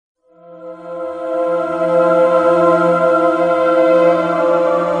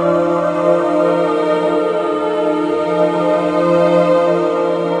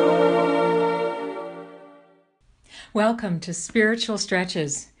welcome to Spiritual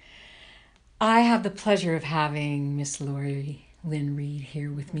Stretches. I have the pleasure of having Miss Lori Lynn Reid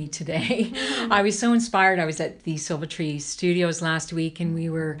here with me today. I was so inspired. I was at the Silvertree Studios last week, and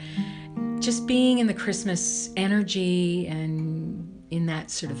we were just being in the Christmas energy and in that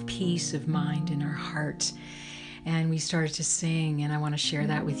sort of peace of mind in our heart. And we started to sing, and I want to share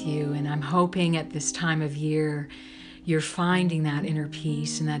that with you. And I'm hoping at this time of year, you're finding that inner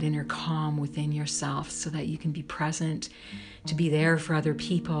peace and that inner calm within yourself so that you can be present to be there for other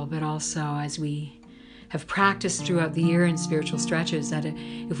people, but also as we have practiced throughout the year in spiritual stretches, that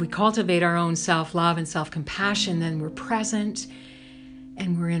if we cultivate our own self-love and self-compassion, then we're present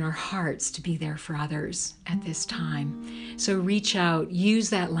and we're in our hearts to be there for others at this time. So reach out, use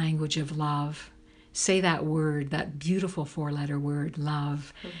that language of love. Say that word, that beautiful 4-letter word,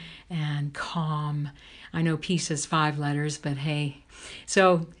 love and calm. I know peace has 5 letters, but hey.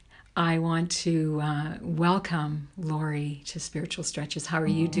 So I want to welcome Lori to Spiritual Stretches. How are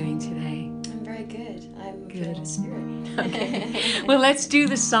you doing today? I'm very good. I'm good in spirit. Okay. Well, let's do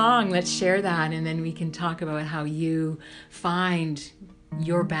the song. Let's share that, and then we can talk about how you find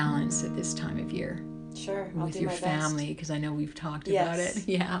your balance at this time of year. Sure, I'll with do your my family, because I know we've talked Yes, about it.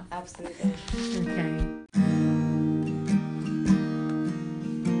 Yeah. absolutely. Okay.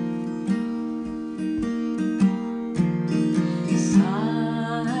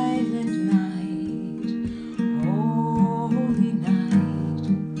 Silent night, holy night,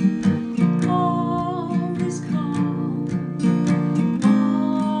 all is calm,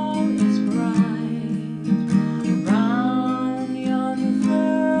 all is bright, around yon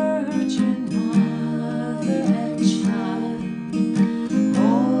Virgin Mother and Child,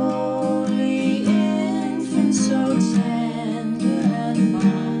 holy infant, so tender and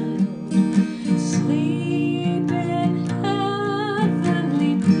mild, sleep in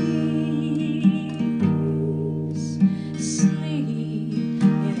heavenly peace, sleep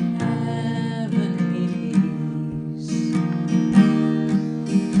in heavenly peace.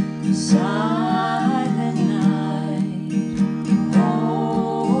 Silent night,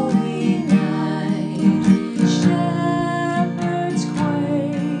 holy night, shepherds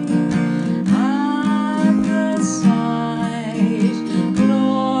quake at the sight,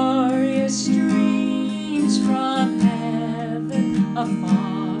 glorious streams from heaven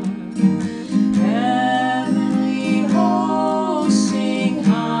afar, heavenly hosts sing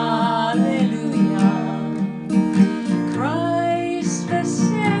hallelujah. Christ the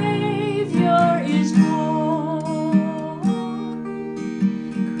Savior is born.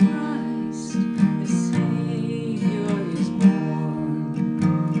 Christ the Savior is born.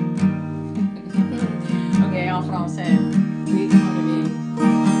 Okay, en français. Oui, mon ami.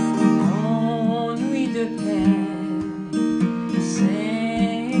 En nuit de paix,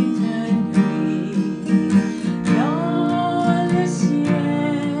 sainte nuit, dans le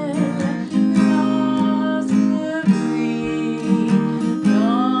ciel, grâce le bruit,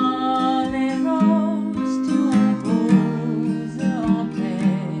 dans les roses, tu reposes en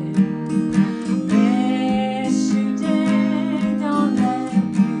paix. Mais soudain, dans l'air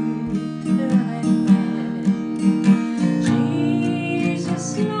pur de respect, Jesus,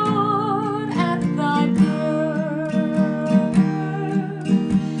 Lord, at thy birth,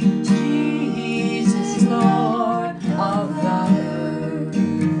 Jesus, Lord of the earth.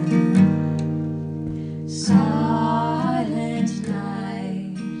 Silent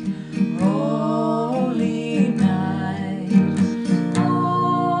night, holy night,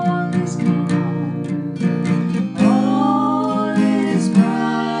 all is calm, all is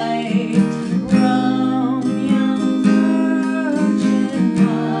bright, round young Virgin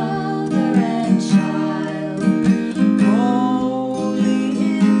Mother and Child, holy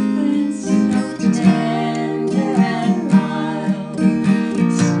infants, so tender and mild,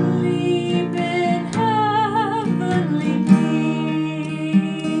 sleep in heavenly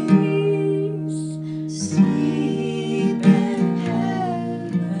peace, sleep in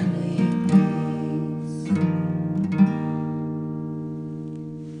heavenly peace.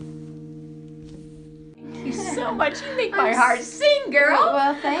 Thank you so much. You make my heart sing, girl.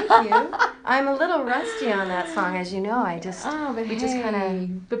 Well, thank you. I'm a little rusty on that song, as you know. But we just kind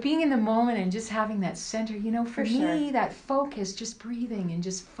of. But being in the moment and just having that center, for For me, sure. that focus, just breathing and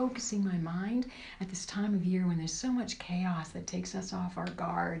just focusing my mind at this time of year when there's so much chaos that takes us off our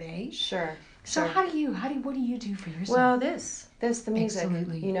guard, eh? Sure. So sure. what do you do for yourself? Well, the music,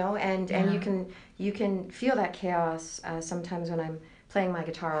 Absolutely. and Yeah. you can feel that chaos sometimes when I'm playing my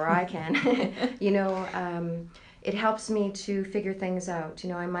guitar, or I can, it helps me to figure things out.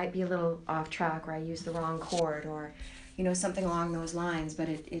 I might be a little off track, or I use the wrong chord, or something along those lines, but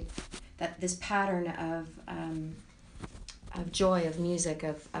that this pattern of joy of music,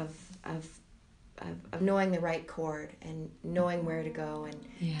 of knowing the right chord and knowing where to go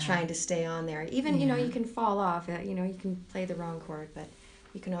and trying to stay on there. Even, you can fall off, you can play the wrong chord, but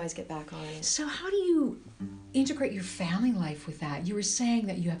you can always get back on it. So how do you integrate your family life with that? You were saying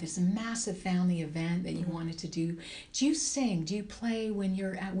that you have this massive family event that you wanted to do. Do you sing? Do you play when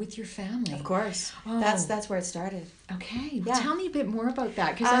you're with your family? Of course. Oh. That's where it started. Okay. Well, tell me a bit more about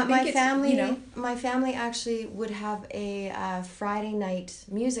that. Because my family actually would have a Friday night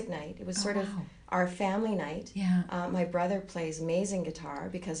music night. It was sort of our family night. Yeah. My brother plays amazing guitar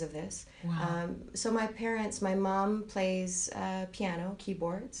because of this. Wow. So my mom plays piano,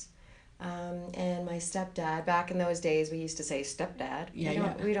 keyboards, and my stepdad. Back in those days, we used to say stepdad.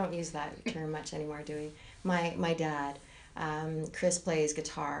 We don't use that term much anymore, do we? My dad, Chris, plays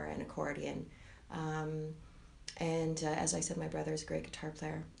guitar and accordion. And as I said, my brother is a great guitar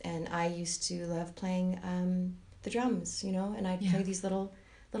player, and I used to love playing the drums. And I'd play these little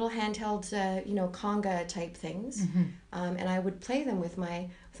handheld, conga type things, and I would play them with my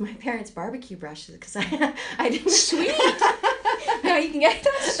parents' barbecue brushes because I didn't. Sweet. Now you can get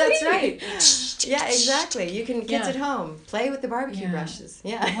that. That's right. Yeah, exactly. You can kids at home play with the barbecue brushes.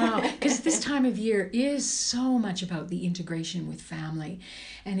 Yeah. Wow. Because this time of year is so much about the integration with family,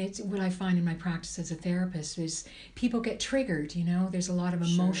 and it's what I find in my practice as a therapist is people get triggered. There's a lot of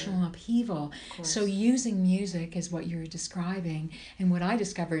emotional upheaval. So using music is what you're describing, and what I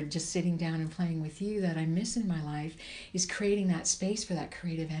discovered just sitting down and playing with you that I miss in my life is creating that space for that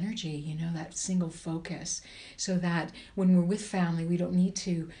creative energy. That single focus, so that when we're with family, we don't need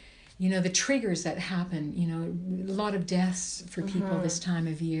to. The triggers that happen, a lot of deaths for people this time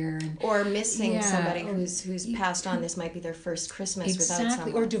of year. Or missing somebody who's passed on. This might be their first Christmas without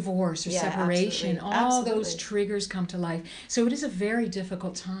someone. Or divorce or separation. All those triggers come to life. So it is a very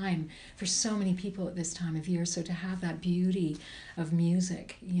difficult time for so many people at this time of year. So to have that beauty of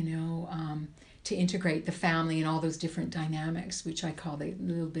music, to integrate the family and all those different dynamics, which I call the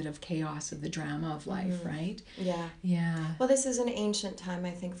little bit of chaos of the drama of life, right? Yeah. Yeah. Well, this is an ancient time, I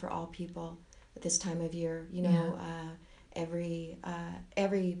think, for all people at this time of year. Every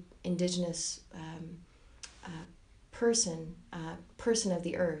indigenous person of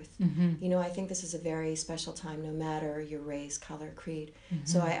the earth. I think this is a very special time, no matter your race, color, creed.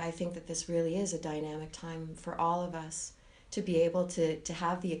 So I think that this really is a dynamic time for all of us to be able to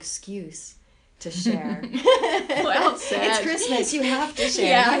have the excuse to share. Well said. It's Christmas. You have to share.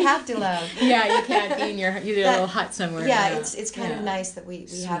 Yeah. You have to love. Yeah, you can't be in your little hut somewhere. Yeah, it's kind of nice that we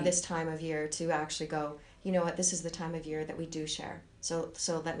have this time of year to actually go, you know what, this is the time of year that we do share. So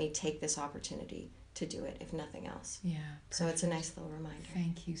let me take this opportunity to do it, if nothing else. Yeah. Perfect. So it's a nice little reminder.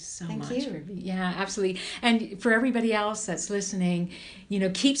 Thank you so much. Thank you. Yeah, absolutely. And for everybody else that's listening,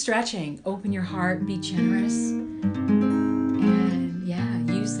 keep stretching. Open your heart. Be generous.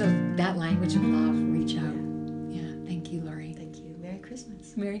 Use that language of love. Reach out. Yeah. Thank you, Laurie. Thank you. Merry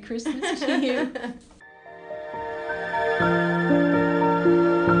Christmas. Merry Christmas to you.